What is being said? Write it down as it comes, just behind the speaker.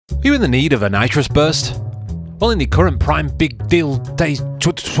Are you in the need of a nitrous burst? Well, in the current Prime Big Deal Day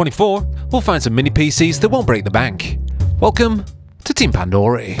 2024, we'll find some mini PCs that won't break the bank. Welcome to Team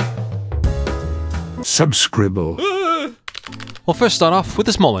Pandora. Subscribble. We'll first start off with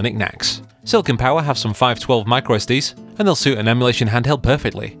the smaller knickknacks. Silicon Power have some 512 microSDs, and they'll suit an emulation handheld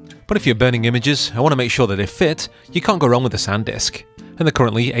perfectly. But if you're burning images and want to make sure that they fit, you can't go wrong with a SanDisk, and they're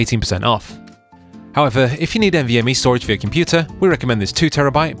currently 18% off. However, if you need NVMe storage for your computer, we recommend this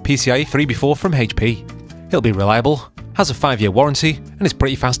 2TB PCIe 3x4 from HP. It'll be reliable, has a 5-year warranty, and is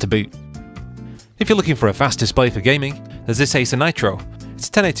pretty fast to boot. If you're looking for a fast display for gaming, there's this Acer Nitro. It's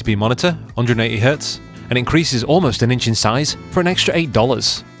a 1080p monitor, 180Hz, and increases almost an inch in size for an extra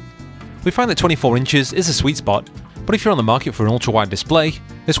 $8. We find that 24 inches is a sweet spot, but if you're on the market for an ultra-wide display,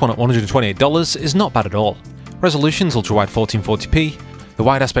 this one at $128 is not bad at all. Resolution's ultra-wide 1440p, the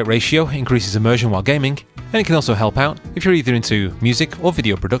wide aspect ratio increases immersion while gaming, and it can also help out if you're either into music or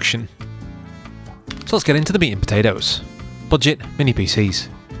video production. So let's get into the meat and potatoes. Budget mini PCs.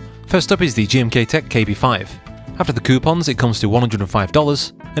 First up is the GMK Tech KB5. After the coupons it comes to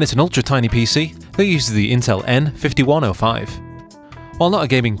 $105, and it's an ultra tiny PC that uses the Intel N5105. While not a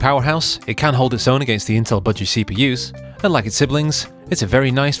gaming powerhouse, it can hold its own against the Intel budget CPUs, and like its siblings, it's a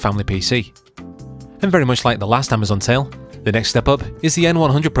very nice family PC. And very much like the last Amazon sale, the next step up is the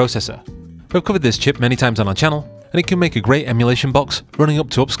N100 processor. We've covered this chip many times on our channel, and it can make a great emulation box running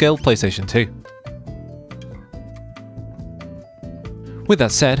up to upscale PlayStation 2. With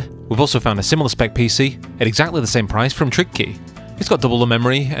that said, we've also found a similar spec PC at exactly the same price from TrickKey. It's got double the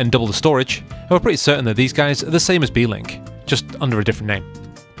memory and double the storage, and we're pretty certain that these guys are the same as Beelink, just under a different name.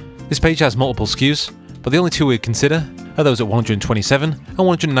 This page has multiple SKUs, but the only two we'd consider are those at $127 and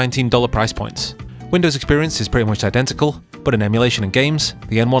 $119 price points. Windows experience is pretty much identical, but in emulation and games,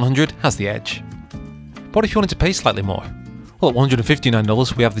 the N100 has the edge. But if you wanted to pay slightly more? Well, at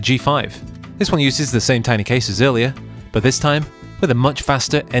 $159 we have the G5. This one uses the same tiny case as earlier, but this time with a much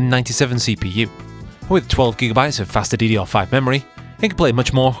faster N97 CPU. With 12GB of faster DDR5 memory, it can play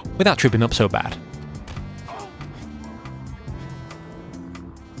much more without tripping up so bad.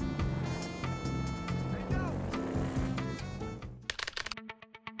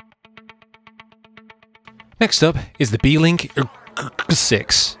 Next up is the Beelink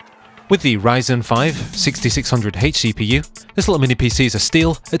 6. With the Ryzen 5 6600H CPU, this little mini PC is a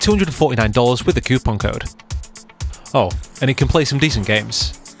steal at $249 with the coupon code. Oh, and it can play some decent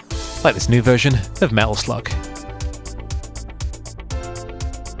games, like this new version of Metal Slug.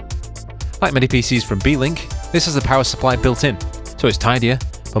 Like many PCs from Beelink, this has a power supply built in, so it's tidier,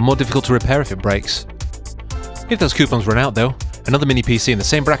 but more difficult to repair if it breaks. If those coupons run out though, another mini PC in the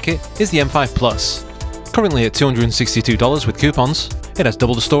same bracket is the M5 Plus. Currently at $262 with coupons, it has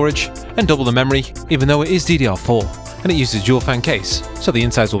double the storage and double the memory, even though it is DDR4, and it uses dual fan case, so the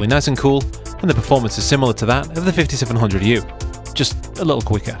insides will be nice and cool, and the performance is similar to that of the 5700U, just a little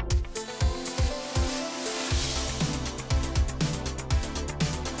quicker.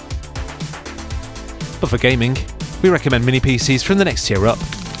 But for gaming, we recommend mini PCs from the next tier up.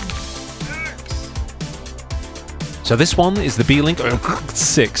 So this one is the Beelink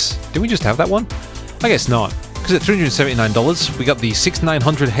 6. Did we just have that one? I guess not, because at $379 we got the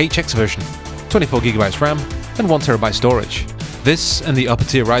 6900HX version, 24GB RAM and 1TB storage. This and the upper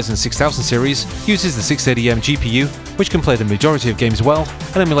tier Ryzen 6000 series uses the 680M GPU, which can play the majority of games well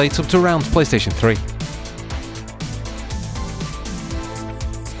and emulates up to around PlayStation 3.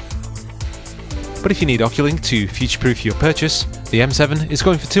 But if you need Oculink to future-proof your purchase, the M7 is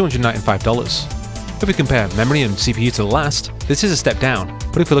going for $295. If we compare memory and CPU to the last, this is a step down,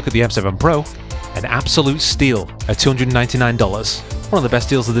 but if we look at the M7 Pro, an absolute steal at $299. One of the best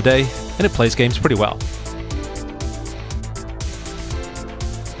deals of the day, and it plays games pretty well.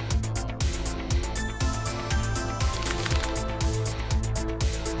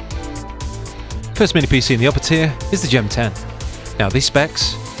 First mini PC in the upper tier is the Gem 10. Now these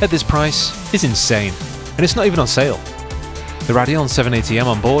specs, at this price, is insane, and it's not even on sale. The Radeon 780M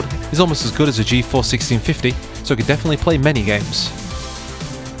on board is almost as good as a GeForce 1650, so it can definitely play many games.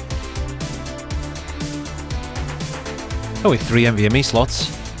 And with 3 NVMe slots,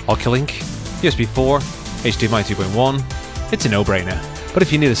 Oculink, USB 4, HDMI 2.1, it's a no-brainer. But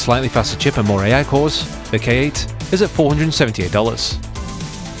if you need a slightly faster chip and more AI cores, the K8 is at $478.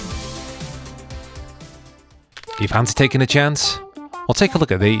 Do you fancy taking a chance? Well, take a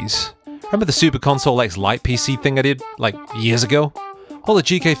look at these. Remember the Super Console X Lite PC thing I did, like, years ago? Well, the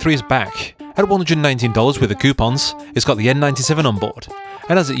GK3 is back. At $119 with the coupons, it's got the N97 on board,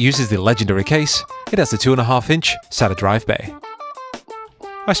 and as it uses the legendary case, it has the 2.5-inch SATA drive bay.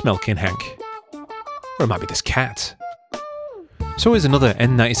 I smell Kinhank. Or it might be this cat. So here's another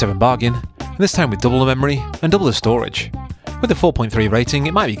N97 bargain, and this time with double the memory and double the storage. With a 4.3 rating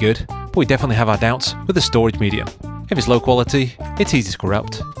it might be good, but we definitely have our doubts with the storage medium. If it's low quality, it's easy to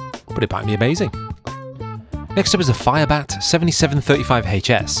corrupt, but it might be amazing. Next up is the Firebat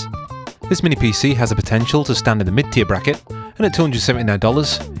 7735HS. This mini PC has the potential to stand in the mid-tier bracket, and at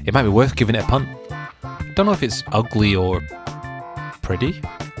 $279 it might be worth giving it a punt. Don't know if it's ugly or pretty.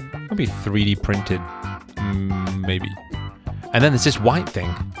 Maybe 3D printed, maybe. And then there's this white thing.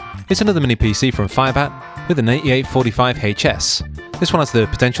 It's another mini PC from Firebat with an 8845HS. This one has the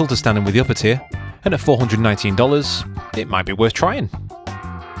potential to stand in with the upper tier, and at $419 it might be worth trying.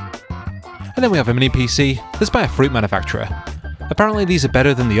 And then we have a mini PC that's by a fruit manufacturer. Apparently these are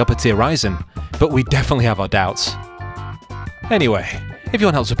better than the upper tier Ryzen, but we definitely have our doubts. Anyway, if you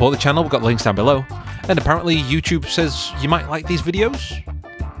want to help support the channel, we've got links down below, and apparently YouTube says you might like these videos.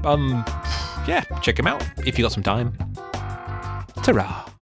 Yeah, check them out if you got some time. Ta-ra!